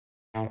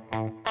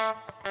Welcome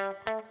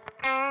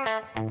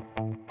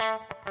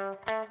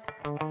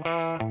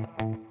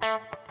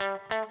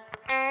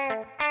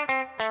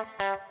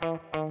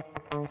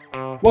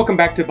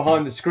back to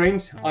Behind the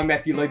Screens. I'm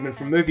Matthew Liebman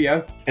from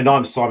Movio. And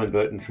I'm Simon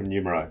Burton from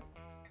Numero.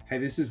 Hey,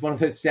 this is one of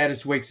the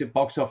saddest weeks at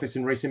box office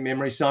in recent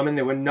memory, Simon.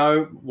 There were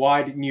no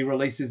wide new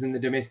releases in the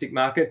domestic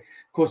market.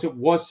 Of course, it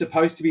was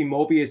supposed to be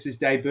Morbius'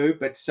 debut,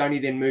 but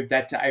Sony then moved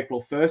that to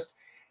April 1st.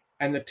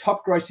 And the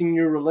top grossing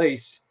new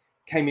release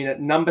came in at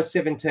number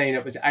 17.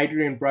 It was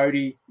Adrian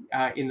Brody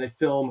in the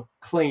film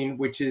Clean,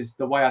 which is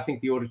the way I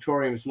think the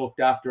auditoriums looked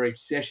after each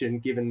session,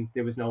 given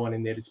there was no one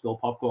in there to spill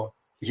popcorn.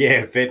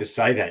 Yeah, fair to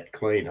say that.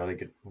 Clean. I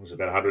think it was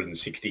about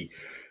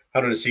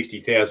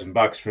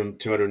 $160,000 from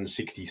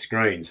 260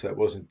 screens. That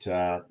wasn't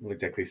not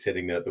exactly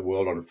setting the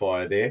world on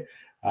fire there.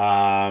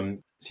 So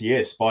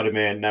yeah,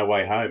 Spider-Man: No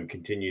Way Home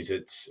continues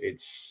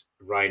its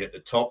reign at the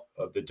top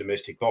of the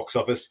domestic box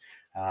office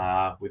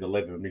with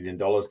 $11 million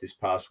this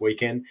past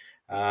weekend.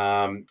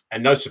 And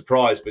no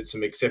surprise, but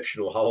some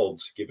exceptional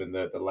holds given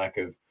the lack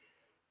of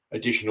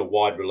additional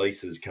wide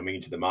releases coming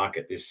into the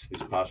market this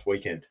past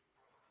weekend.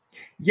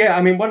 Yeah,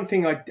 I mean, one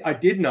thing I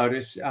did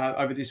notice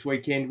over this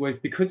weekend was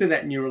because of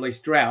that new release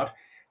drought,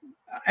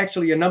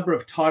 actually a number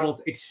of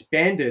titles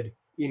expanded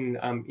in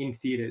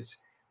theaters,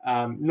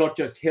 not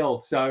just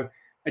held. So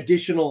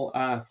additional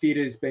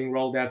theaters being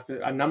rolled out for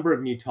a number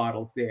of new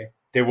titles there.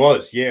 There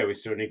was, yeah. We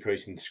saw an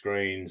increase in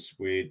screens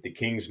with The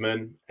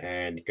Kingsman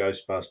and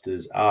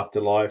Ghostbusters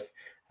Afterlife.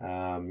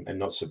 And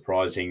not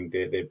surprising,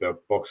 their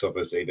box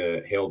office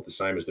either held the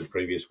same as the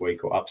previous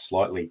week or up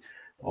slightly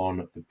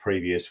on the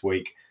previous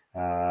week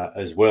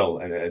as well.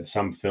 And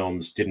some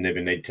films didn't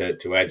even need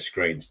to add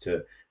screens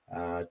to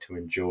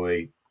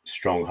enjoy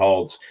strong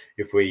holds.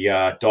 If we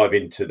dive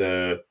into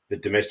the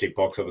domestic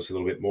box office a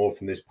little bit more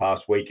from this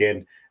past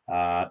weekend,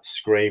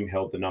 Scream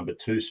held the number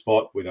 2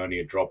 spot with only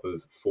a drop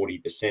of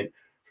 40%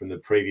 from the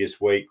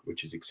previous week,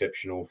 which is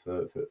exceptional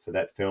for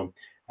that film.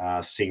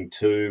 Sing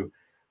 2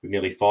 with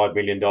nearly $5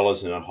 million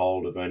and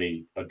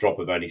a drop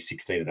of only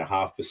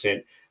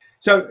 16.5%.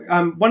 So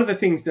one of the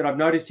things that I've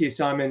noticed here,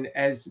 Simon,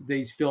 as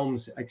these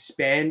films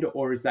expand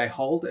or as they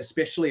hold,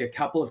 especially a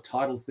couple of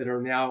titles that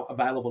are now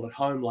available at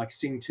home, like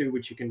Sing 2,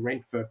 which you can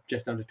rent for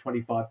just under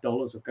 $25,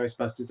 or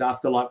Ghostbusters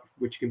Afterlife,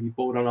 which can be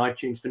bought on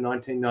iTunes for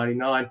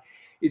 $19.99,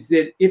 is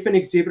that if an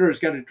exhibitor is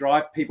going to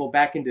drive people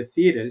back into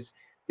theaters,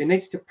 there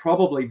needs to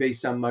probably be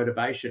some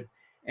motivation.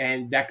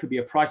 And that could be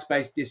a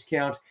price-based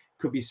discount,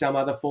 could be some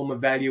other form of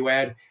value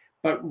add.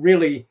 But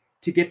really,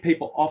 to get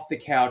people off the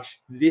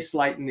couch this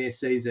late in their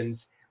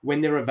seasons,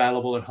 when they're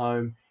available at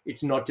home,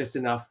 it's not just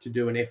enough to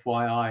do an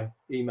FYI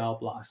email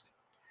blast.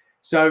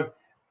 So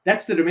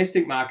that's the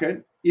domestic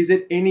market. Is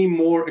it any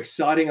more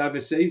exciting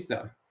overseas,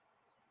 though?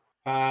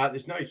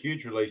 There's no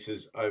huge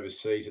releases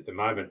overseas at the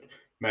moment,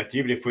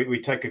 Matthew, but if we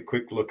take a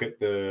quick look at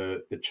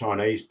the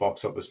Chinese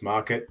box office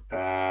market,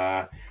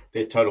 their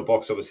total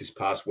box office this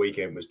past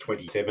weekend was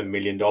 $27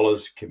 million.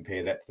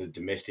 Compare that to the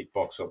domestic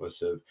box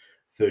office of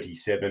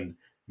 $37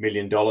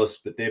 million.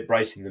 But they're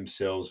bracing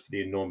themselves for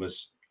the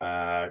enormous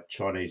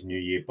Chinese New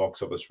Year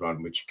box office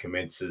run, which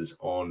commences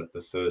on the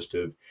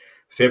 1st of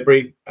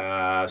February.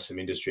 Some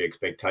industry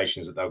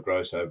expectations that they'll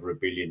gross over $1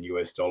 billion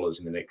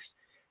in the next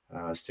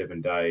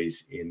 7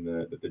 days in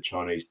the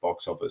Chinese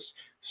box office.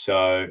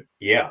 So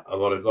yeah, a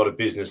lot of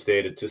business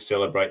there to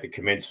celebrate the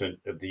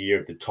commencement of the Year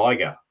of the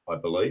Tiger, I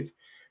believe,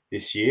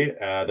 this year.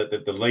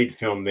 The lead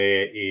film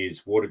there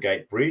is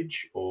Watergate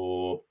Bridge,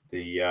 or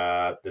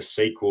the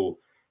sequel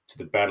to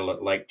the Battle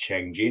at Lake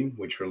Changjin,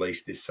 which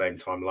released this same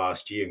time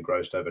last year and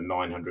grossed over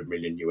 $900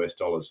 million.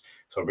 So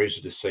I'm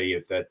interested to see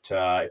if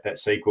that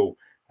sequel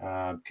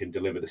can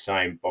deliver the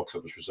same box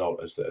office result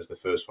as the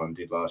first one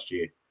did last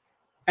year.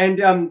 And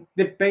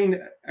there've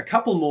been a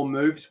couple more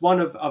moves, one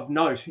of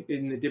note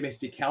in the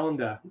domestic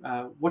calendar.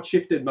 What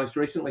shifted most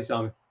recently,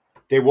 Simon?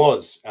 There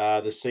was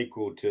the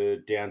sequel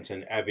to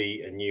Downton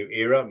Abbey, A New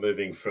Era,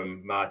 moving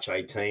from March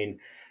 18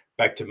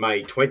 back to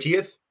May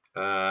 20th.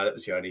 That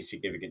was the only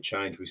significant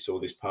change we saw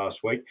this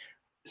past week.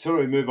 So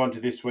we move on to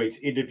this week's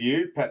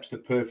interview, perhaps the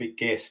perfect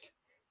guest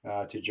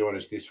to join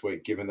us this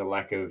week, given the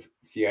lack of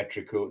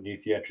new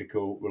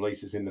theatrical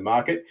releases in the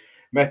market.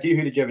 Matthew,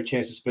 who did you have a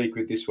chance to speak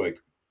with this week?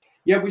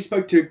 Yeah, we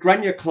spoke to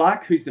Grania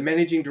Clark, who's the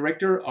managing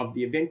director of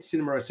the Event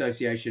Cinema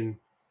Association.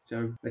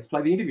 So let's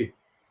play the interview.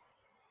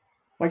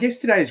 My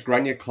guest today is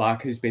Grania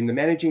Clark, who's been the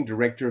managing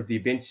director of the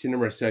Event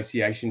Cinema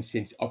Association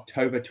since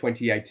October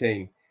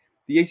 2018.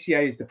 The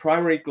ECA is the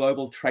primary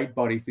global trade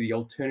body for the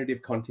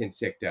alternative content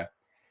sector.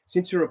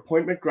 Since her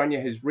appointment,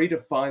 Grania has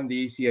redefined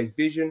the ECA's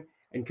vision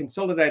and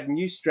consolidated a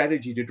new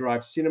strategy to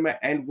drive cinema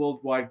and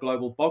worldwide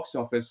global box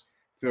office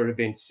for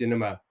Event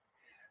Cinema.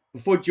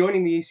 Before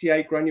joining the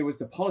ECA, Grania was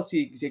the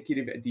policy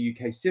executive at the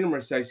UK Cinema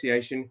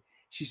Association.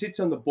 She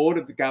sits on the board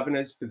of the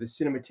governors for the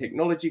cinema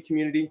technology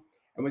community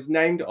and was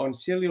named on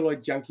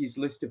Celluloid Junkie's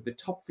list of the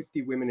top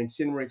 50 women in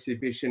cinema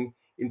exhibition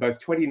in both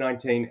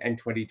 2019 and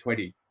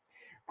 2020.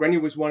 Grania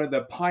was one of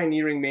the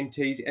pioneering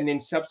mentees and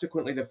then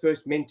subsequently the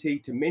first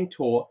mentee to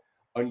mentor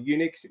on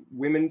UNIC's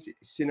Women's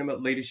Cinema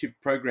Leadership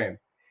Program.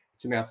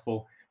 It's a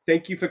mouthful.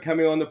 Thank you for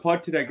coming on the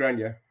pod today,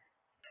 Grania.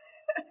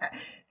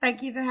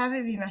 Thank you for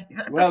having me, Matthew.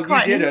 Well,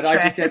 you did it.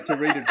 I just had to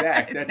read it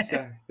back.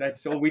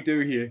 That's all we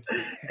do here.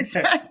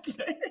 Exactly.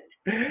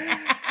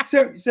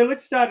 So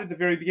let's start at the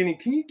very beginning.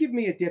 Can you give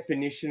me a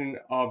definition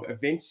of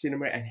event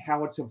cinema and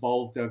how it's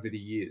evolved over the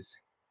years?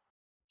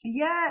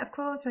 Yeah, of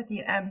course,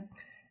 Matthew.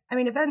 I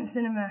mean, event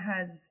cinema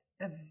has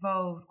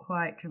evolved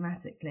quite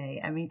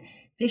dramatically. I mean,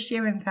 this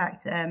year, in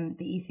fact, the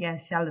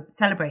ECS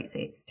celebrates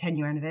its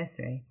 10-year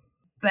anniversary.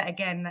 But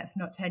again, that's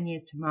not 10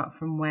 years to mark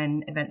from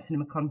when event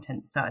cinema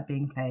content started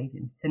being played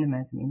in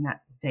cinemas. I mean, that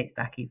dates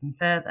back even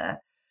further.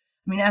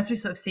 I mean, as we've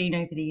sort of seen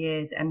over the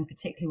years, and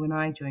particularly when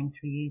I joined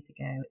 3 years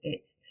ago,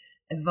 it's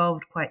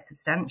evolved quite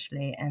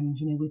substantially. And,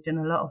 we've done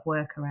a lot of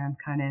work around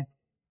kind of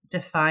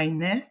define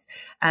this,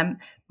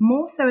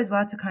 more so as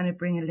well to kind of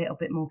bring a little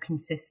bit more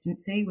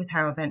consistency with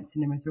how event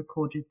cinema is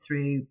recorded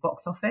through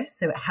box office.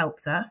 So it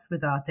helps us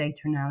with our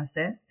data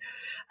analysis.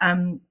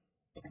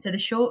 So the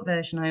short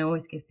version I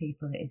always give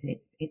people is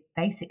it's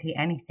basically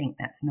anything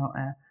that's not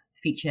a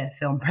feature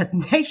film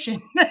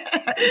presentation.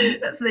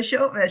 That's the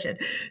short version.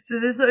 So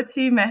there's sort of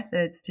two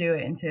methods to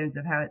it in terms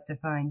of how it's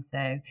defined.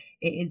 So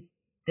it is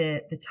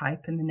the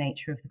type and the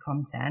nature of the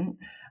content.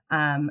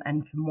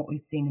 And from what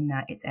we've seen in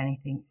that, it's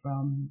anything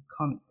from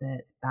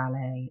concerts,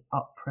 ballet,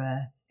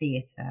 opera,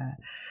 theatre,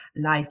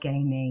 live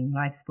gaming,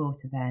 live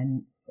sport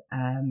events,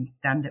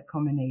 stand-up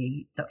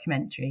comedy,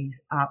 documentaries,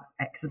 arts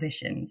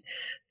exhibitions.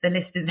 The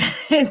list is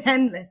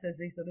endless, as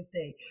we sort of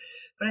see.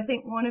 But I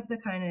think one of the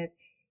kind of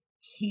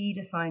key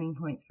defining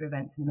points for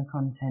event cinema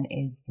content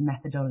is the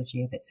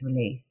methodology of its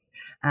release.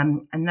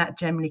 And that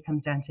generally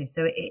comes down to,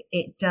 so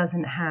it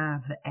doesn't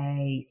have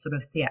a sort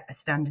of a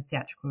standard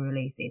theatrical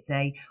release. It's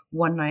a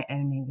one night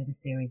only with a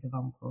series of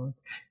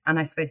encores. And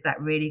I suppose that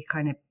really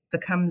kind of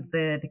becomes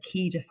the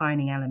key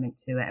defining element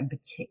to it. And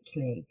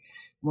particularly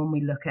when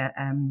we look at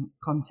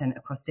content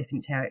across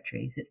different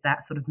territories, it's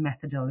that sort of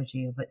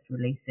methodology of its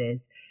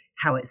releases,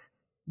 how it's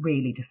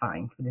really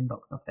defined within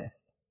box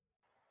office.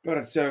 Got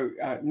it. So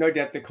no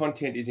doubt the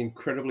content is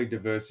incredibly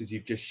diverse, as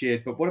you've just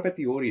shared, but what about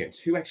the audience?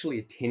 Who actually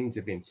attends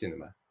event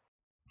cinema?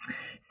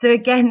 So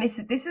again, this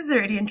is a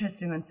really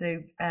interesting one.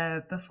 So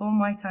before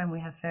my time, we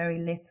have very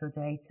little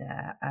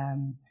data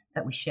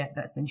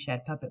that's been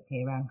shared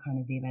publicly around kind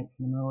of the event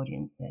cinema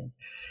audiences.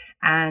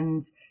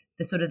 And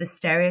the sort of the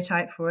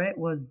stereotype for it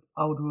was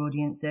older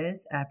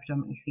audiences,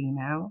 predominantly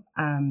female.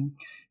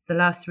 The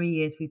last 3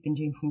 years, we've been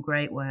doing some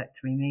great work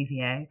through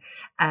Movio.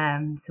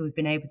 So we've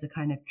been able to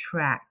kind of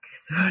track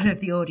sort of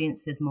the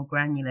audiences more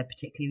granular,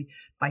 particularly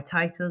by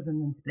titles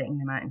and then splitting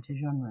them out into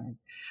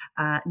genres.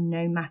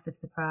 No massive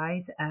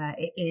surprise.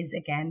 It is,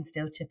 again,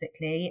 still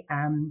typically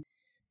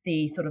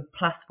the sort of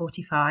plus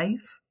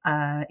 45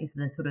 is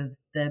the sort of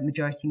the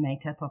majority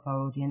makeup of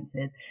our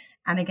audiences.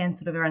 And again,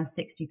 sort of around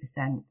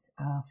 60%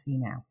 are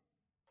female.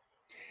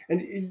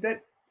 And is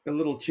that a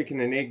little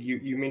chicken and egg?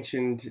 You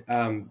mentioned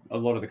a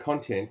lot of the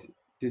content.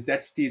 Does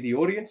that steer the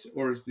audience,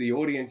 or is the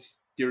audience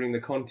steering the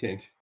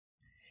content?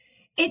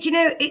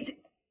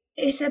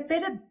 It's a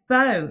bit of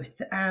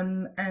both.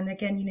 And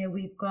again,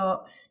 we've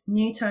got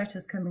new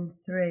titles coming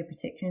through,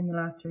 particularly in the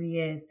last 3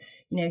 years.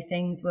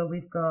 Things where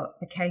we've got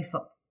the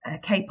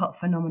K-pop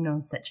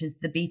phenomenons such as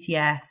the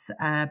BTS,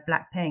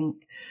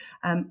 Blackpink,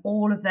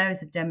 all of those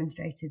have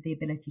demonstrated the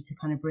ability to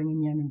kind of bring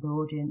in younger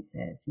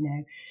audiences.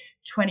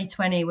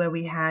 2020, where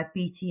we had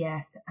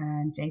BTS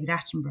and David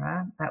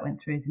Attenborough, that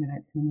went through as an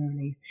event cinema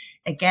release.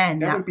 Again,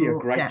 that would be a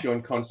great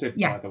joint concert,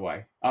 by the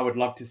way. I would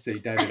love to see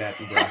David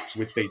Attenborough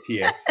with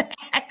BTS.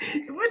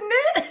 Wouldn't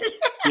it?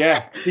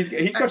 Yeah,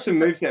 he's got some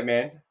moves, that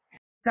man.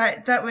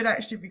 That would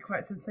actually be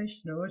quite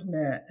sensational, wouldn't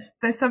it?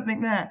 There's something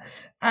there.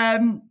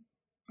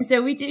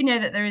 So we do know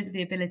that there is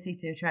the ability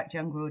to attract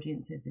younger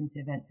audiences into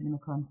event cinema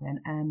content.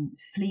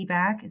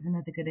 Fleabag is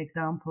another good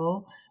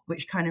example,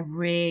 which kind of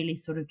really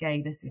sort of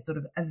gave us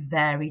a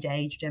varied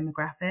age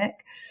demographic.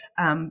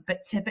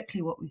 But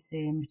typically what we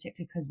see, and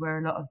particularly because where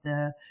a lot of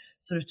the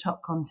sort of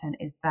top content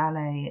is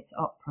ballet, it's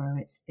opera,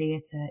 it's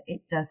theatre,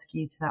 it does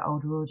skew to that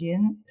older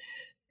audience.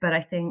 But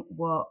I think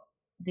what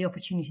the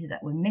opportunity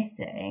that we're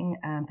missing,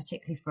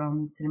 particularly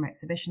from cinema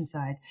exhibition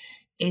side,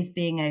 is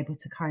being able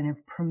to kind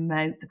of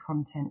promote the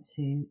content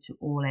to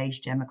all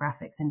age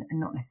demographics and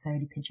not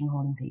necessarily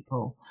pigeonholing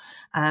people.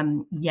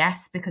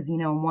 Yes, because,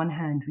 on one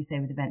hand, we say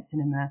with event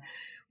cinema,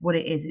 what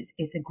it is,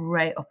 it's a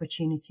great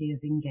opportunity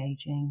of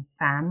engaging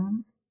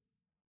fans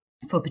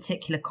for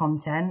particular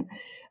content.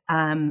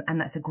 And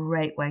that's a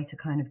great way to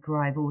kind of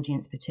drive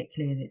audience,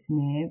 particularly if it's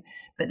new.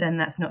 But then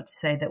that's not to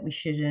say that we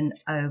shouldn't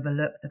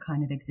overlook the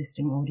kind of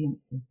existing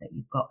audiences that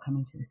you've got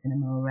coming to the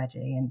cinema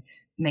already and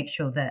make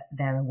sure that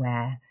they're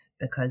aware,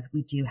 because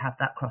we do have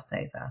that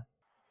crossover.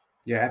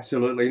 Yeah,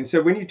 absolutely. And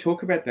so when you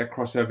talk about that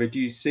crossover, do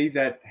you see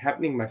that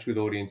happening much with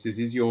audiences?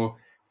 Is your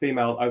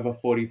female over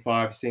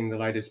 45 seeing the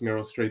latest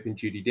Meryl Streep and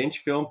Judi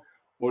Dench film,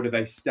 or do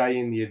they stay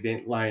in the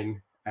event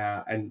lane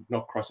and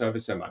not cross over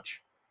so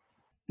much?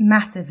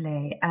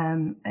 Massively.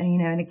 And,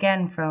 and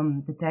again,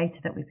 from the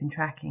data that we've been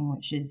tracking,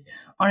 which is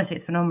honestly,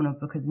 it's phenomenal,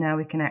 because now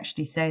we can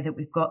actually say that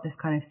we've got this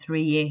kind of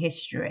 3-year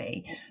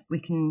history. We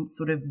can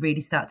sort of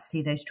really start to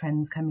see those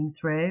trends coming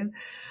through.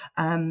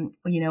 On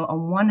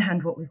one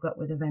hand, what we've got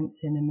with event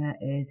cinema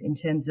is, in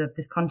terms of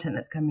this content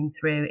that's coming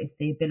through, is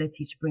the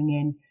ability to bring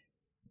in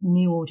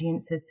new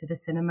audiences to the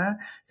cinema.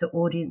 So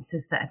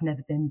audiences that have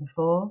never been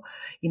before.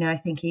 I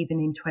think even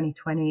in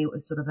 2020, it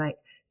was sort of like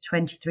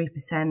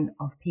 23%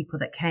 of people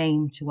that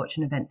came to watch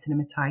an event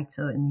cinema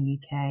title in the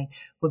UK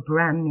were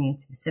brand new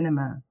to the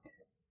cinema.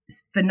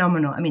 It's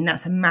phenomenal. I mean,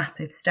 that's a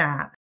massive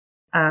stat.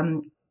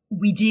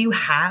 We do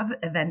have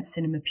event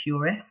cinema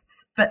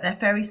purists, but they're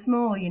very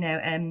small,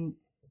 again,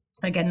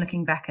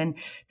 looking back, and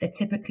they're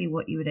typically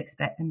what you would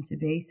expect them to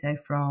be. So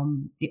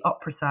from the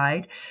opera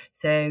side,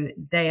 so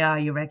they are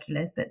your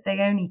regulars, but they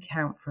only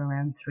count for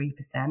around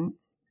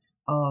 3%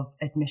 of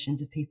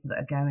admissions of people that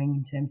are going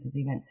in terms of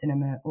the event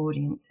cinema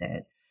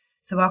audiences.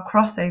 So our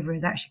crossover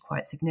is actually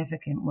quite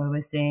significant, where we're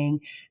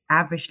seeing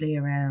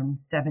averagely around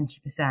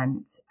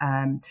 70%.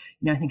 I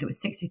think it was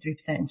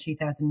 63% in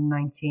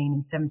 2019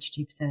 and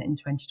 72% in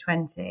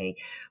 2020,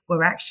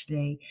 where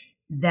actually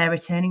they're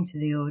returning to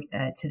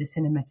the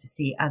cinema to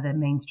see other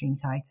mainstream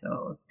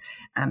titles.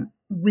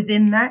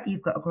 Within that,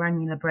 you've got a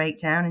granular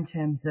breakdown in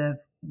terms of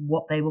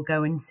what they will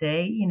go and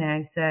see,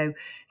 So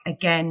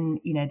again,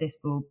 this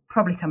will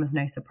probably come as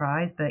no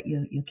surprise, but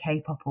your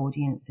K-pop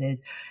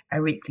audiences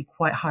are equally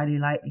quite highly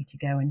likely to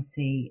go and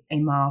see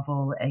a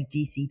Marvel, a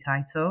DC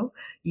title.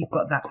 You've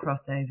got that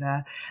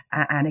crossover.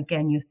 And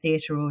again, your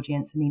theatre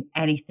audience,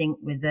 anything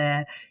with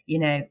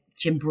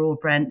Jim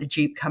Broadbent, The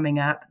Duke coming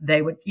up,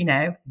 they would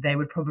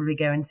probably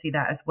go and see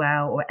that as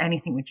well, or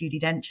anything with Judi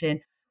Dench.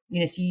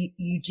 So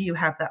you do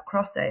have that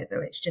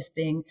crossover. It's just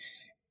being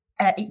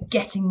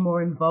getting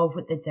more involved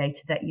with the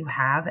data that you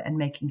have and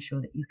making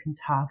sure that you can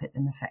target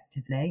them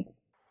effectively.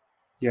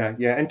 Yeah.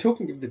 And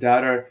talking of the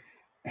data,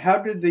 how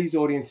do these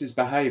audiences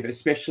behave,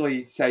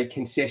 especially, say,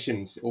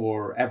 concessions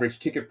or average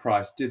ticket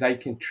price? Do they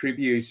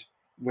contribute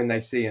when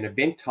they see an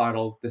event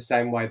title the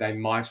same way they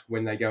might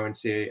when they go and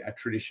see a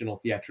traditional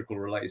theatrical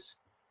release?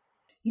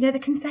 The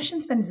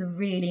concession spend is a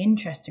really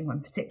interesting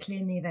one,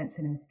 particularly in the event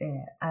cinema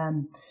sphere.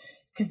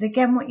 Because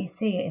again, what you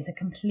see is a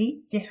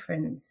complete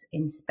difference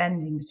in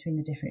spending between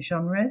the different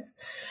genres.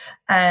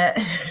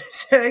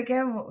 So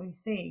again, what we've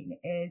seen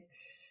is,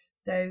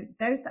 so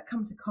those that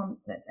come to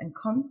concerts,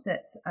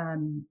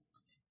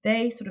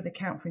 they sort of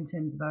account for, in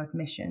terms of our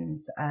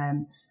admissions,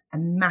 a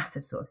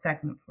massive sort of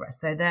segment for us.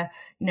 So they're,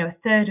 a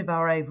third of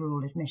our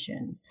overall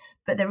admissions,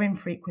 but they're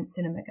infrequent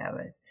cinema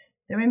goers.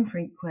 They're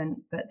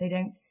infrequent, but they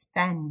don't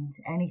spend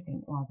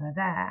anything while they're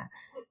there.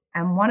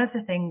 And one of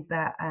the things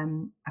that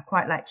I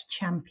quite like to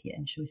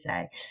champion, shall we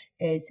say,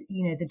 is,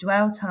 the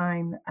dwell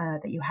time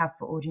that you have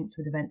for audience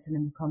with event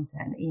cinema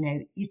content.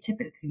 You're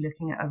typically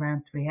looking at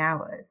around 3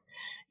 hours,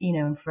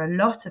 and for a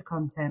lot of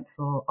content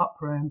for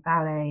opera and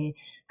ballet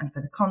and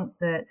for the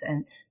concerts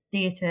and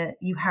theatre,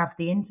 you have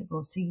the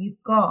interval. So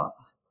you've got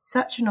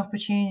such an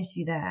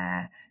opportunity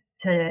there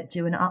to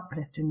do an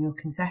uplift on your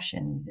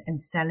concessions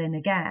and sell in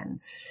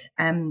again.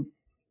 And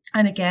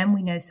again,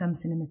 we know some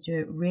cinemas do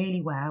it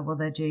really well. Well,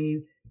 they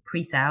do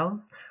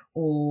pre-sales,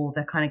 or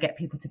they kind of get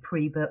people to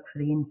pre-book for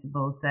the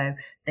interval so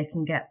they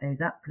can get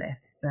those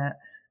uplifts. But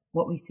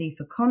what we see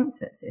for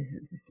concerts is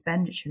that the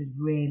expenditure is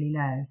really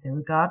low. So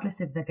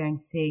regardless if they're going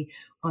to see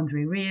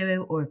Andre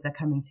Rieu or if they're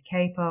coming to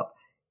K-pop,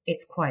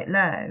 it's quite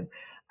low.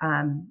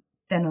 Then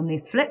on the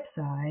flip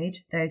side,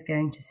 those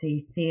going to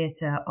see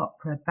theatre,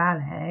 opera,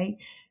 ballet,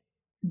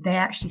 they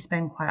actually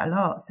spend quite a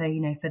lot. So,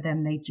 for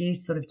them, they do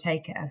sort of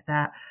take it as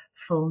that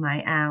full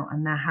night out,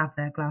 and they'll have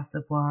their glass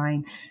of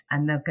wine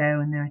and they'll go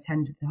and they're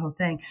attended the whole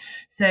thing.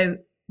 So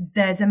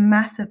there's a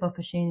massive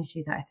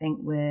opportunity that I think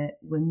we're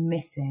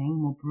missing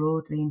more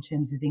broadly in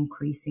terms of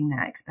increasing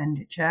that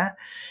expenditure.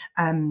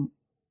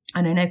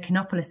 And I know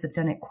Kinopolis have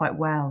done it quite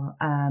well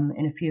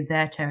in a few of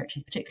their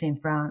territories, particularly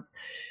in France,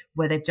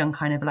 where they've done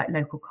kind of like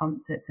local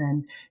concerts,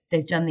 and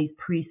they've done these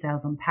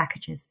pre-sales on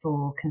packages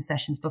for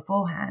concessions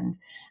beforehand.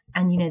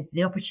 And,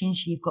 the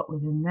opportunity you've got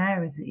within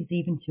there is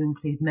even to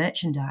include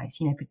merchandise,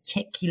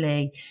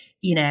 particularly,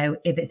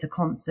 if it's a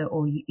concert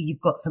or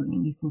you've got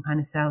something you can kind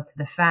of sell to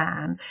the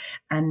fan.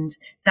 And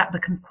that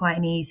becomes quite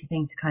an easy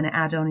thing to kind of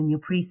add on in your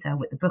pre-sale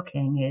with the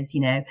booking is,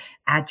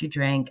 add your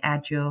drink,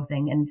 add your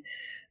thing. And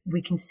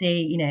we can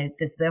see,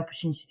 there's the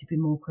opportunity to be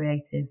more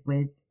creative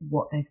with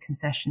what those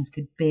concessions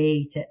could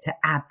be to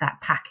add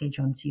that package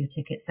onto your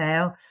ticket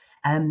sale.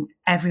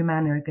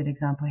 Everyman are a good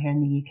example here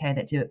in the UK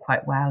that do it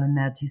quite well, and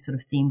they'll do sort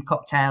of themed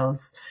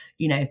cocktails,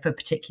 for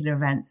particular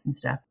events and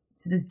stuff.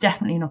 So there's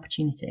definitely an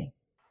opportunity.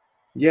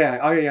 Yeah,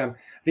 I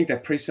think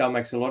that pre-sale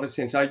makes a lot of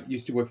sense. I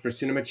used to work for a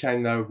cinema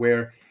chain, though,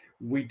 where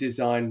we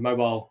designed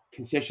mobile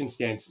concession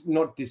stands,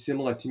 not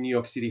dissimilar to New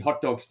York City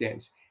hot dog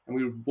stands. And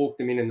we would walk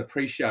them in the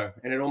pre-show,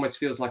 and it almost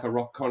feels like a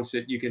rock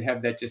concert. You could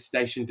have that just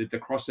stationed at the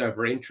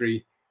crossover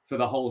entry for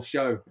the whole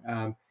show.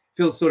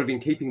 Feels sort of in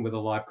keeping with a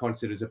live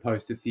concert as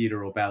opposed to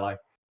theatre or ballet.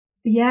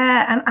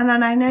 Yeah, and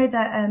I know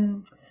that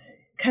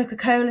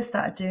Coca-Cola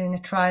started doing a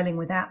trialing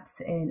with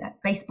apps in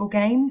baseball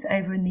games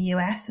over in the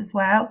US as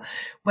well,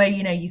 where,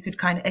 you could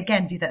kind of,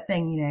 again, do that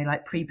thing,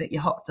 like pre-book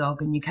your hot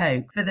dog and your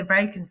Coke for the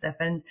break and stuff.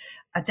 And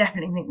I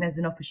definitely think there's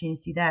an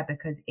opportunity there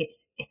because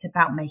it's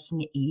about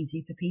making it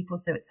easy for people.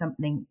 So it's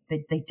something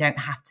that they don't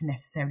have to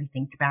necessarily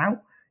think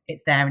about.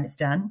 It's there and it's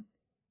done.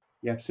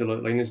 Yeah,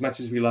 absolutely. And as much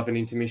as we love an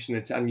intermission,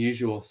 it's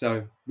unusual.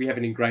 So we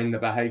haven't ingrained the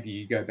behavior.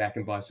 You go back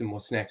and buy some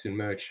more snacks and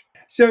merch.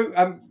 So,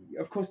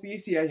 of course, the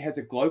ECA has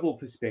a global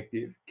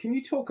perspective. Can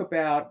you talk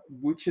about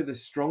which are the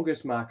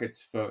strongest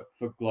markets for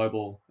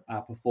global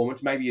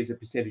performance, maybe as a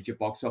percentage of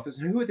box office,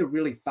 and who are the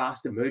really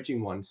fast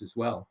emerging ones as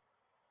well?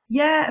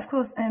 Yeah, of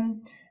course.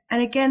 And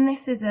again,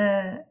 this is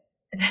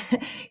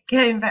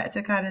going back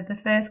to kind of the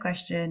first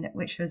question,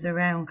 which was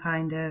around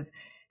kind of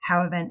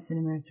how event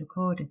cinema is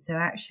recorded. So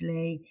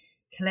actually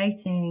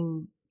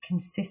collating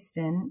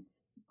consistent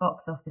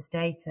box office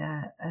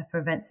data for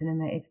event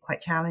cinema is quite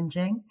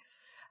challenging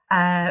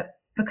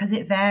because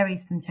it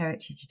varies from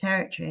territory to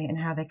territory and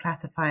how they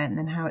classify it and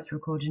then how it's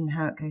recorded and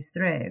how it goes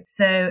through.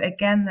 So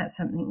again, that's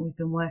something we've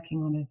been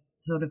working on, of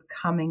sort of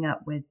coming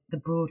up with the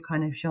broad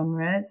kind of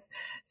genres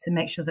to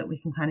make sure that we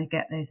can kind of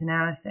get those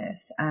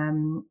analysis.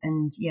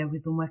 And yeah,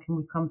 we've been working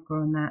with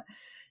Comscore on that.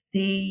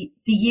 The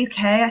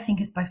UK, I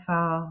think, is by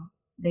far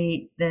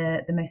the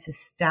most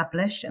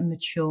established and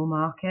mature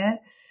market.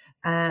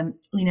 And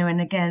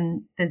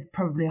again, there's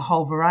probably a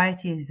whole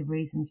variety of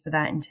reasons for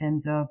that in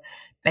terms of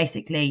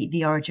basically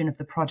the origin of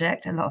the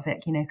project. A lot of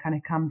it, kind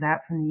of comes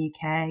out from the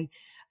UK,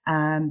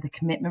 the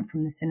commitment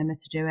from the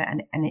cinemas to do it,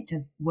 and it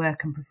does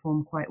work and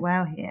perform quite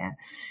well here.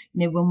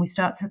 When we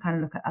start to kind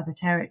of look at other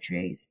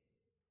territories,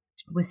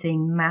 we're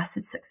seeing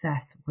massive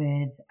success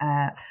with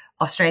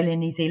Australia and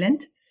New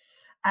Zealand,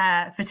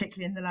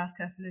 particularly in the last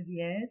couple of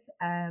years.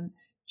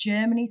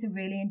 Germany's a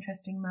really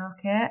interesting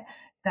market.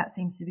 That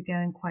seems to be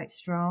going quite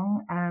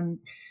strong.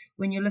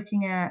 When you're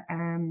looking at,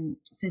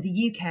 so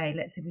the UK,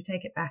 let's say we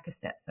take it back a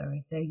step,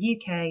 sorry. So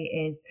UK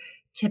is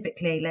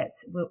typically,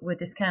 we'll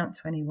discount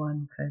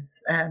 21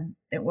 because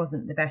it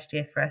wasn't the best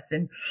year for us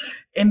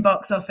in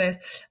box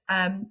office.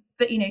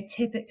 But,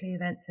 typically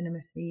event cinema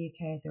for the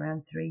UK is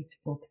around 3 to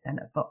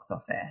 4% of box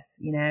office,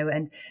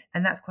 and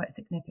that's quite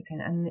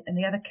significant. And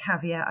the other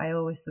caveat I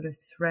always sort of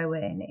throw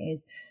in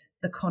is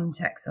the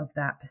context of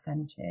that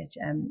percentage.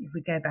 If we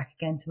go back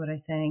again to what I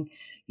was saying,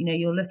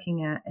 you're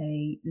looking at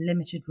a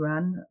limited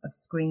run of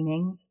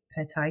screenings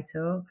per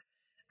title.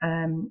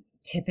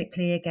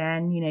 Typically,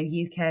 again,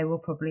 UK will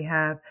probably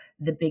have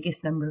the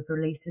biggest number of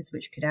releases,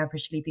 which could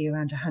averagely be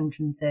around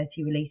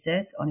 130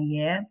 releases on a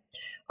year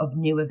of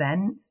new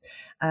events.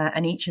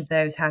 And each of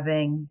those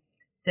having,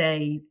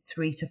 say,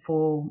 3 to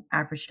 4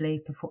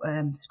 averagely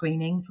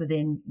screenings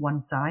within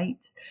one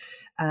site.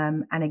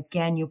 And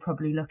again, you're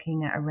probably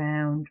looking at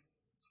around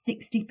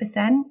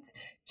 60%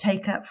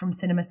 take up from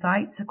cinema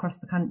sites across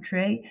the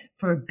country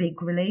for a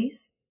big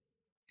release.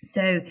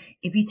 So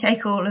if you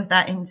take all of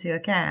that into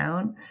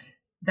account,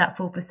 that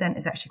 4%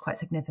 is actually quite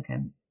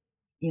significant,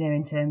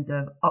 in terms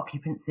of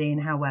occupancy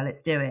and how well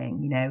it's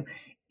doing.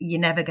 You're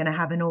never going to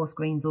have an all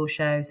screens, all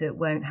shows, so it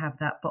won't have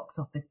that box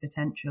office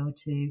potential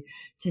to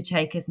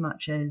take as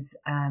much as,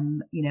 a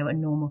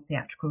normal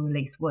theatrical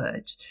release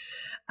would.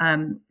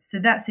 So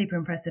that's super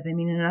impressive. I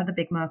mean, another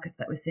big markets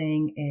that we're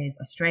seeing is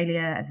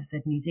Australia, as I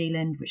said, New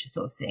Zealand, which is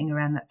sort of sitting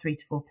around that 3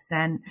 to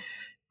 4%.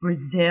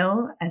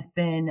 Brazil has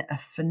been a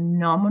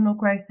phenomenal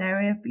growth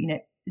area,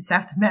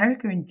 South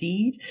America,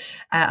 indeed,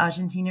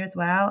 Argentina as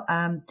well.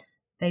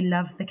 They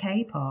love the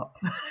K-pop.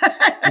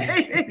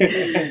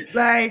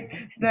 Like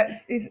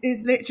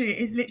it's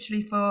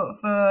literally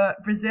for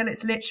Brazil.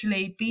 It's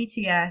literally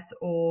BTS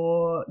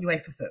or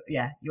UEFA football.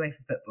 Yeah,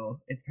 UEFA football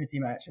is pretty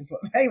much is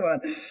what they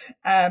want.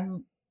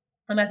 And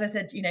as I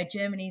said,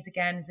 Germany's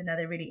again is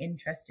another really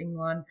interesting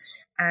one.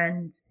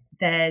 And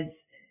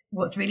there's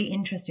what's really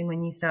interesting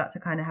when you start to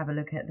kind of have a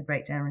look at the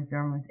breakdown of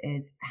genres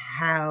is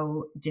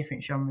how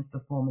different genres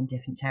perform in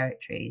different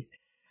territories.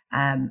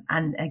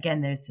 And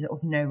again, there's sort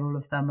of no rule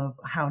of thumb of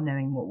how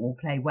knowing what will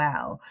play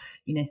well.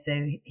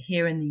 So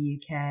here in the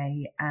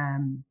UK,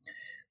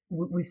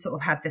 we've sort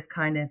of had this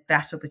kind of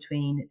battle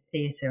between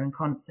theatre and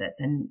concerts.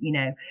 And,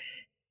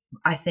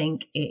 I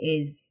think it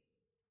is,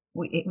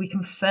 we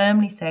can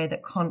firmly say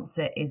that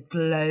concert is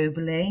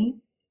globally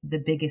the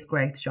biggest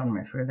growth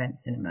genre for event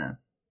cinema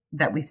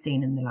that we've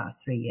seen in the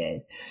last 3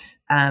 years.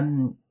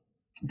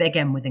 But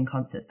again, within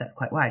concerts, that's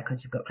quite wide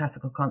because you've got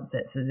classical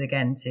concerts as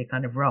again to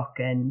kind of rock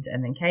and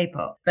then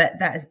K-pop. But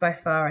that is by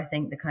far, I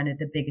think, the kind of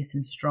the biggest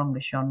and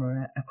strongest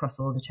genre across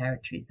all the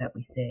territories that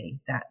we see.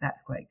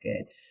 That's quite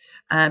good.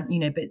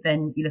 But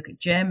then you look at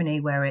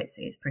Germany where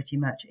it's pretty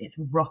much it's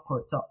rock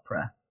or it's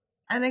opera.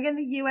 And again,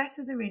 the US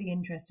is a really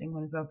interesting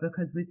one as well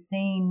because we've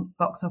seen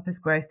box office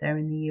growth there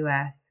in the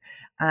US.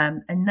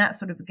 And that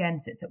sort of, again,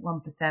 sits at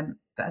 1%.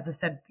 But as I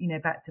said,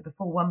 back to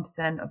before,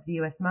 1% of the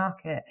US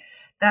market,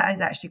 that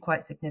is actually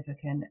quite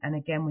significant. And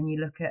again, when you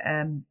look at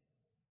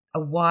a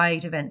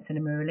wide event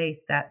cinema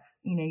release, that's,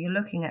 you're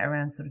looking at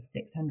around sort of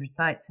 600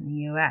 sites in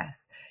the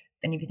US.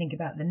 And if you think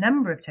about the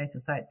number of total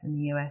sites in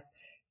the US,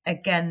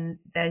 again,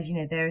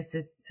 there is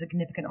this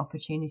significant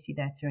opportunity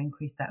there to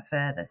increase that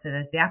further. So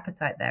there's the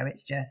appetite there.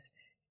 It's just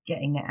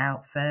getting it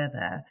out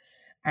further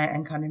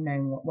and kind of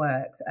knowing what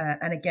works.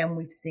 And again,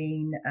 we've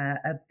seen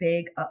a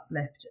big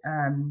uplift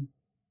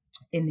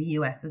in the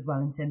US as well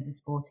in terms of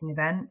sporting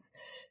events.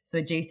 So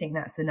I do think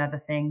that's another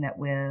thing that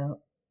we'll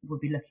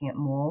be looking at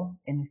more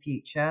in the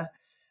future.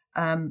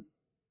 So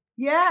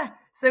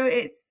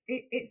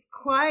it's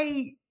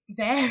quite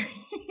varied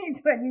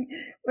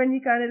when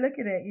you kind of look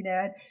at it,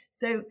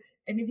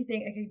 and if you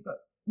think, okay, you've got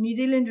New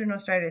Zealand and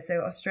Australia.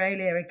 So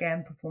Australia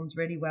again performs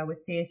really well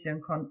with theatre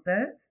and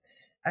concerts.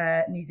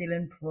 New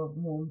Zealand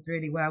performs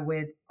really well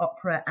with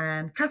opera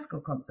and classical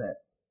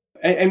concerts.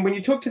 And when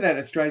you talk to that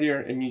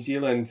Australia and New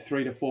Zealand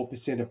 3 to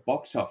 4% of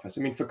box office,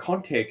 I mean, for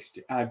context,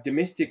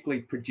 domestically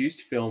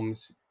produced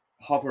films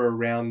hover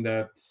around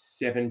the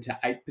 7 to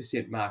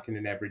 8% mark in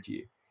an average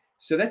year.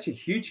 So that's a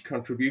huge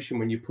contribution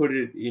when you put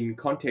it in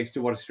context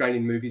to what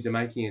Australian movies are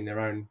making in their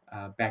own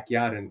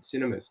backyard and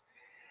cinemas.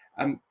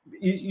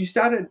 You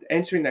started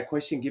answering that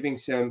question, giving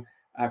some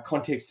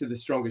context to the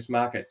strongest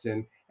markets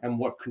and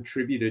what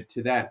contributed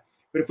to that.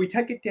 But if we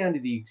take it down to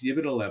the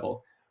exhibitor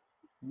level,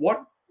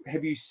 what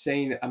have you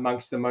seen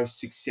amongst the most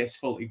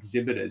successful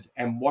exhibitors,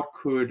 and what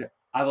could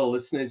other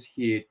listeners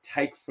here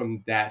take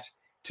from that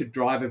to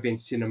drive event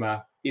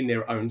cinema in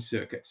their own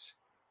circuits?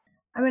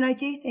 I mean, I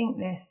do think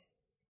this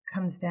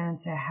comes down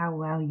to how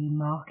well you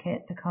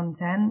market the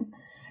content,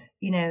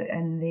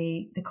 and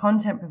the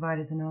content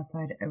providers on our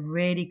side are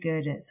really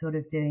good at sort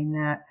of doing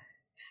that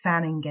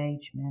fan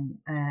engagement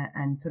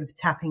and sort of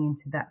tapping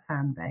into that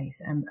fan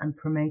base and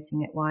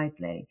promoting it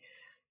widely.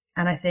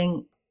 And I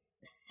think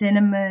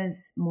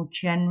cinemas more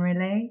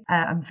generally,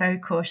 I'm very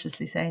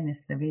cautiously saying this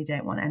because I really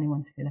don't want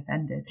anyone to feel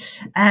offended,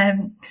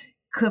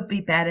 could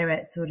be better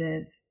at sort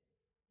of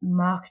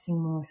marketing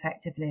more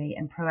effectively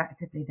and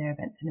proactively their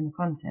event cinema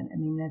content. I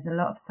mean, there's a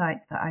lot of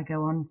sites that I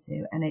go on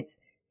to and it's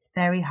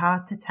very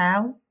hard to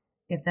tell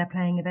if they're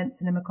playing event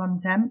cinema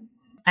content.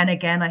 And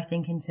again, I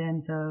think in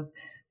terms of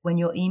when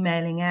you're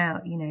emailing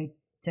out,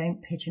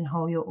 don't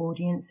pigeonhole your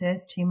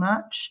audiences too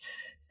much.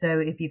 So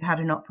if you've had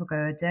an opera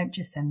goer, don't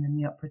just send them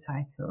the opera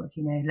titles,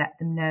 let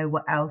them know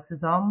what else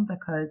is on,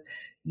 because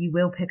you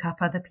will pick up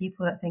other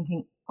people that are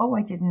thinking, oh,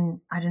 I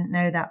didn't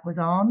know that was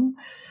on.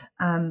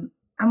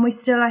 And we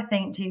still, I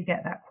think, do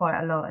get that quite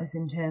a lot, as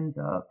in terms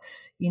of,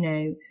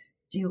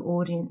 do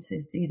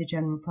audiences, do the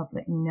general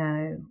public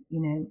know,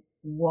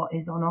 what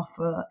is on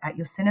offer at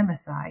your cinema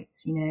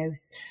sites,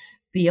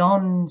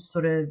 beyond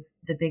sort of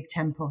the big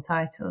tentpole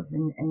titles,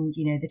 and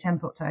the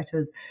tentpole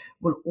titles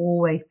will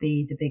always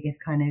be the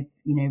biggest kind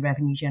of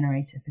revenue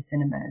generator for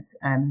cinemas.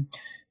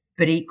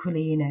 But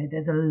equally,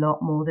 there's a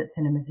lot more that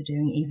cinemas are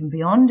doing, even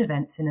beyond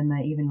event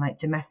cinema, even like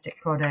domestic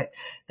product,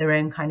 their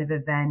own kind of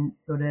events,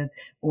 sort of,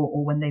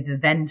 or when they've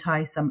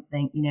eventized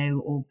something,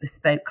 or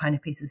bespoke kind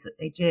of pieces that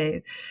they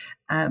do.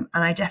 And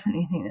I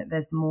definitely think that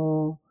there's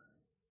more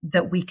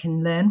that we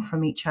can learn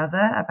from each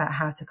other about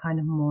how to kind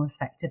of more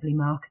effectively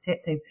market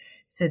it,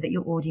 so that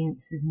your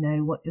audiences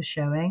know what you're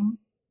showing.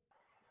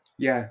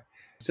 Yeah.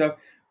 So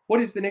what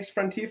is the next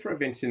frontier for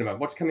event cinema?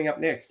 What's coming up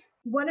next?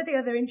 One of the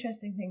other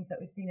interesting things that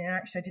we've seen, and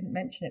actually I didn't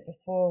mention it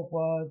before,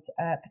 was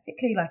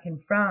particularly like in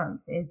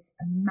France, is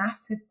a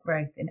massive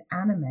growth in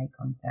anime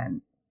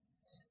content,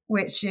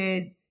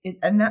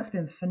 and that's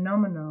been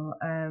phenomenal.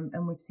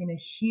 And we've seen a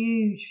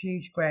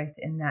huge growth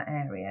in that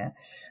area.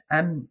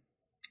 And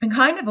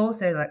kind of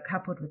also like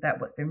coupled with that,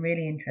 what's been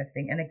really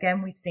interesting, and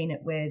again, we've seen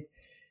it with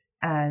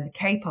the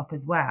K-pop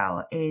as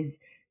well,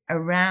 is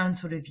around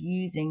sort of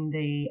using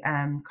the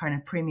kind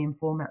of premium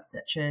formats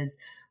such as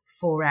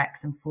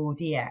 4X and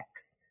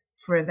 4DX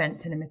for event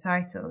cinema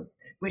titles,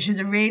 which is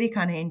a really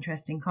kind of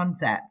interesting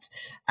concept.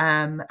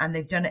 And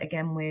they've done it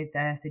again with,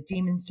 so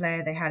Demon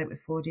Slayer, they had it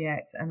with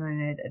 4DX, and I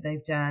know that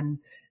they've done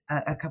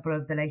a couple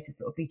of the latest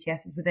sort of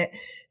BTSs with it.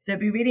 So it'd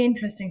be really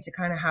interesting to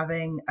kind of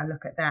having a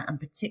look at that, and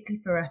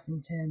particularly for us in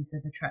terms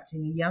of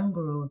attracting a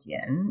younger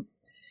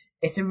audience.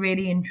 It's a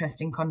really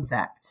interesting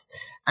concept.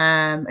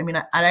 I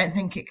mean, I don't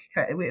think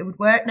it would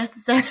work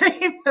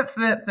necessarily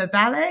for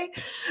ballet,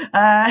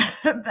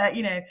 but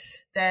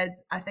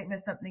I think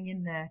there's something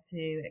in there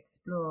to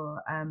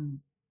explore. I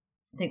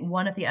think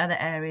one of the other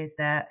areas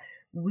that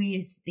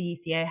we as the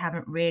ECA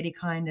haven't really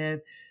kind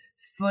of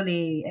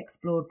fully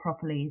explored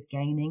properly is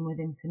gaming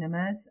within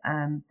cinemas.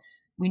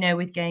 We know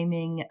with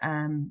gaming,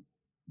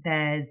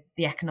 there's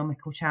the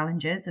economical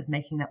challenges of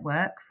making that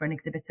work for an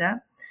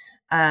exhibitor.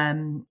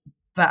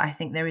 But I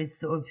think there is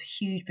sort of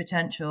huge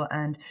potential,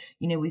 and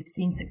we've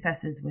seen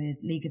successes with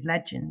League of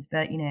Legends,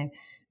 but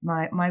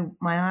my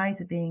eyes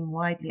are being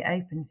widely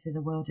open to the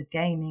world of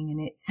gaming,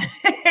 and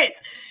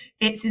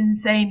it's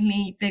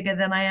insanely bigger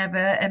than I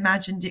ever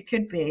imagined it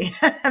could be.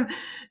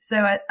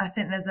 So I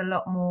think there's a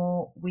lot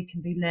more we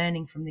can be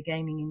learning from the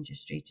gaming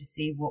industry to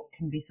see what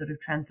can be sort of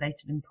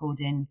translated and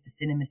pulled in for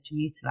cinemas to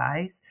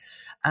utilize,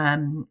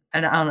 and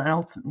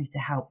ultimately to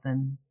help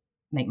them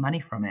make money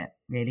from it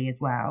really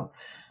as well.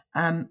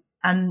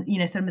 And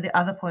some of the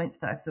other points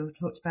that I've sort of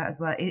talked about as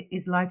well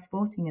is live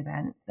sporting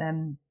events.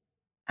 And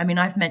I mean,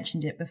 I've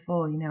mentioned it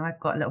before, I've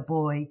got a little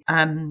boy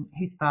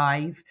who's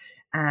 5,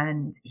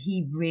 and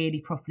he really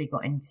properly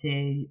got into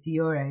the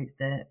Euro,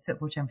 the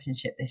football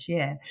championship this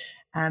year.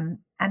 And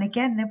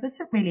again, there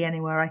wasn't really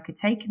anywhere I could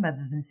take him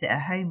other than sit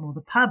at home or the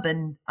pub.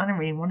 And I don't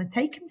really want to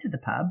take him to the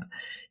pub,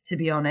 to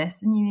be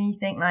honest. And you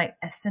think like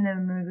a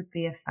cinema would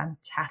be a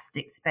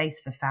fantastic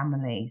space for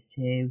families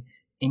to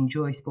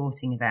enjoy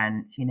sporting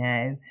events.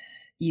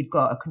 You've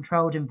got a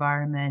controlled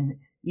environment.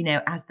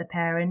 As the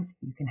parent,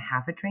 you can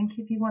have a drink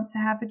if you want to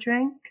have a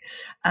drink.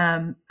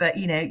 But,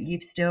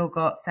 you've still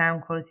got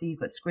sound quality, you've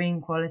got screen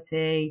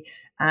quality,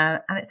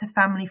 and it's a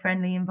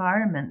family-friendly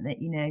environment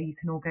that, you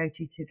can all go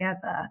to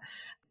together.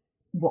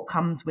 What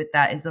comes with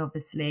that is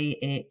obviously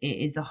it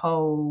is a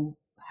whole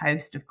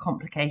host of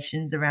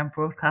complications around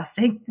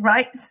broadcasting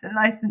rights and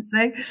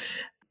licensing.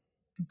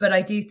 But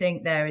I do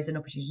think there is an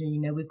opportunity.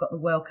 We've got the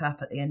World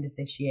Cup at the end of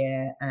this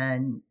year,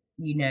 and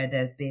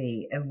there'd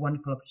be a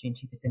wonderful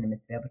opportunity for cinemas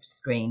to be able to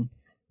screen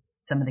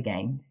some of the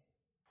games.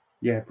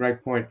 Yeah,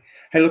 great point.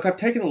 Hey, look, I've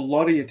taken a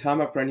lot of your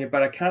time up, Grania,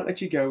 but I can't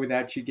let you go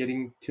without you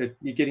getting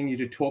you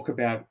to talk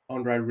about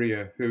Andre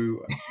Rieu,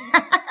 who,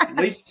 at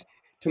least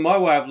to my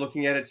way of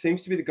looking at it,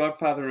 seems to be the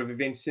godfather of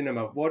event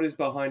cinema. What is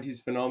behind his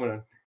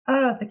phenomenon?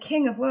 Oh, the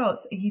king of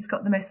worlds. He's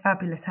got the most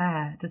fabulous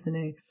hair, doesn't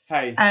he?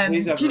 Hey,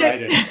 he's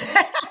overrated.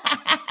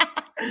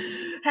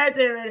 Hair's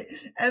overrated.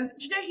 Do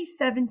you know he's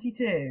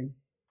 72?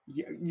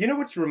 You know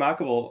what's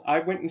remarkable? I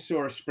went and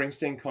saw a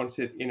Springsteen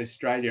concert in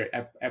Australia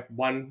at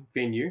one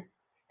venue,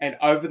 and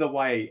over the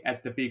way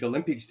at the big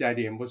Olympic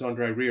Stadium was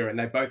Andre Rieu, and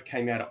they both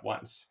came out at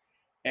once.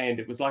 And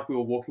it was like we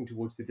were walking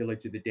towards the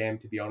Village of the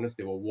Damned, to be honest.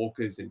 There were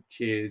walkers and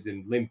chairs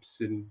and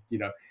limps, and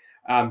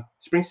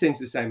Springsteen's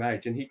the same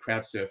age, and he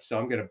crowd surfs, so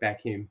I'm going to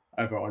back him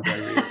over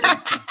Andre Rieu.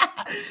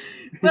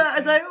 But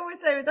as I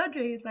always say with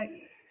Andre, he's like,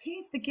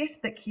 he's the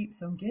gift that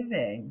keeps on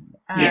giving.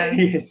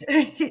 Yes.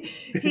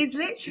 He's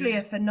literally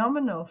a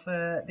phenomenal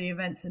for the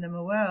event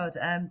cinema world.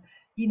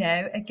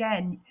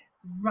 Again,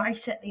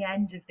 right at the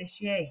end of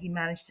this year, he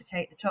managed to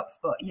take the top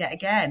spot yet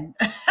again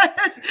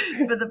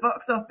for the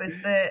box office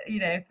for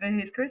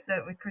his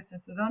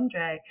Christmas with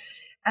Andre.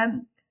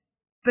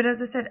 But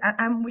as I said,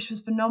 which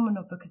was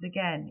phenomenal because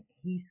again,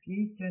 he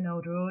skews to an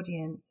older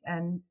audience,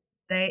 and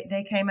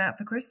they came out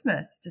for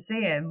Christmas to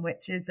see him,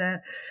 which is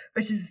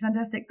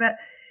fantastic. But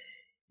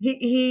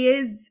he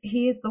is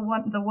the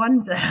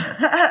wonder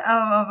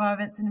of our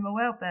event cinema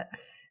world. But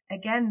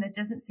again, there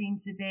doesn't seem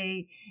to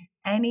be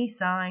any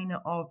sign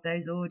of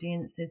those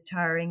audiences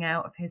tiring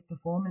out of his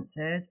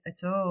performances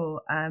at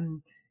all.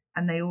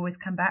 And they always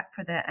come back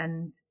for that,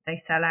 and they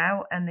sell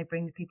out, and they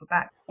bring the people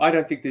back. I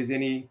don't think there's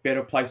any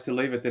better place to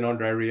leave it than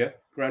Andre Rieu.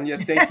 Grania,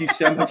 thank you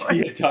so much for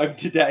your time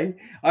today.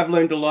 I've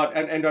learned a lot,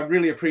 and I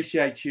really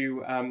appreciate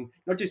you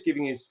not just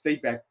giving us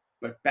feedback,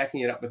 but backing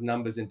it up with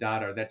numbers and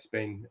data. That's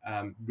been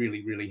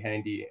really, really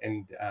handy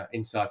and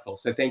insightful.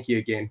 So thank you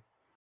again.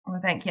 Well,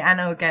 thank you. And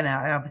again,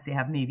 I obviously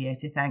have Movio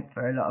to thank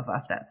for a lot of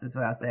our stats as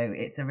well. So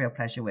it's a real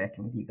pleasure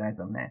working with you guys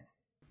on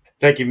this.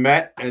 Thank you,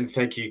 Matt, and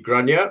thank you,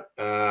 Grania.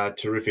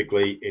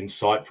 Terrifically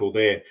insightful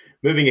there.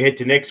 Moving ahead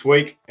to next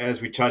week,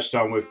 as we touched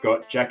on, we've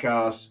got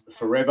Jackass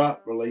Forever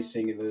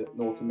releasing in the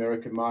North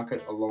American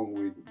market, along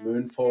with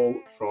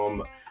Moonfall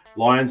from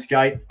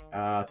Lionsgate.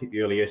 I think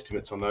the early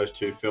estimates on those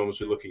two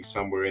films are looking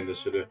somewhere in the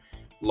sort of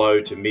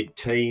low to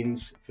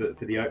mid-teens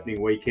for the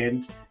opening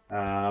weekend.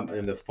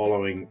 And the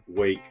following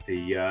week,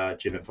 the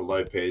Jennifer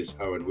Lopez,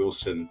 Owen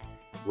Wilson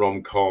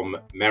rom-com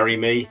Marry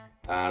Me.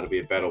 It'll be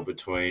a battle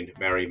between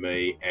Marry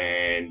Me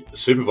and the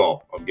Super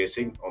Bowl, I'm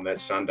guessing, on that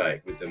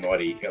Sunday, with the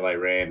mighty LA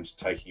Rams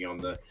taking on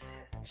the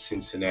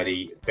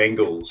Cincinnati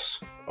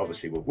Bengals.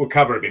 Obviously, we'll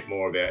cover a bit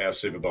more of our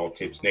Super Bowl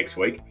tips next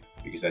week,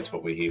 because that's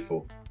what we're here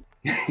for.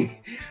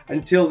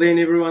 Until then,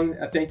 everyone,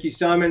 thank you,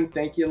 Simon.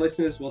 Thank you,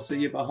 listeners. We'll see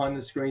you behind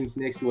the screens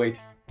next week.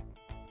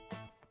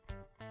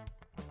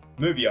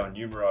 Movio and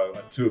Numero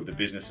are two of the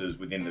businesses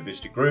within the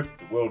Vista Group,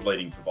 the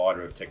world-leading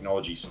provider of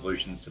technology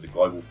solutions to the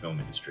global film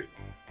industry.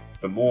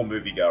 For more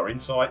moviegoer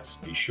insights,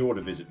 be sure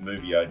to visit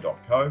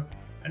movio.co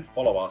and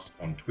follow us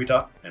on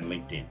Twitter and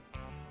LinkedIn.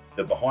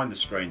 The Behind the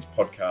Screens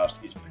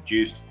podcast is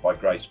produced by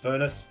Grace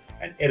Furness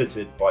and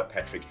edited by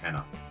Patrick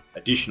Hanna.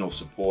 Additional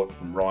support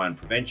from Ryan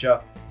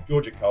Provencher,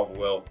 Georgia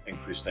Culverwell and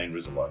Christine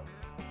Rizzolo.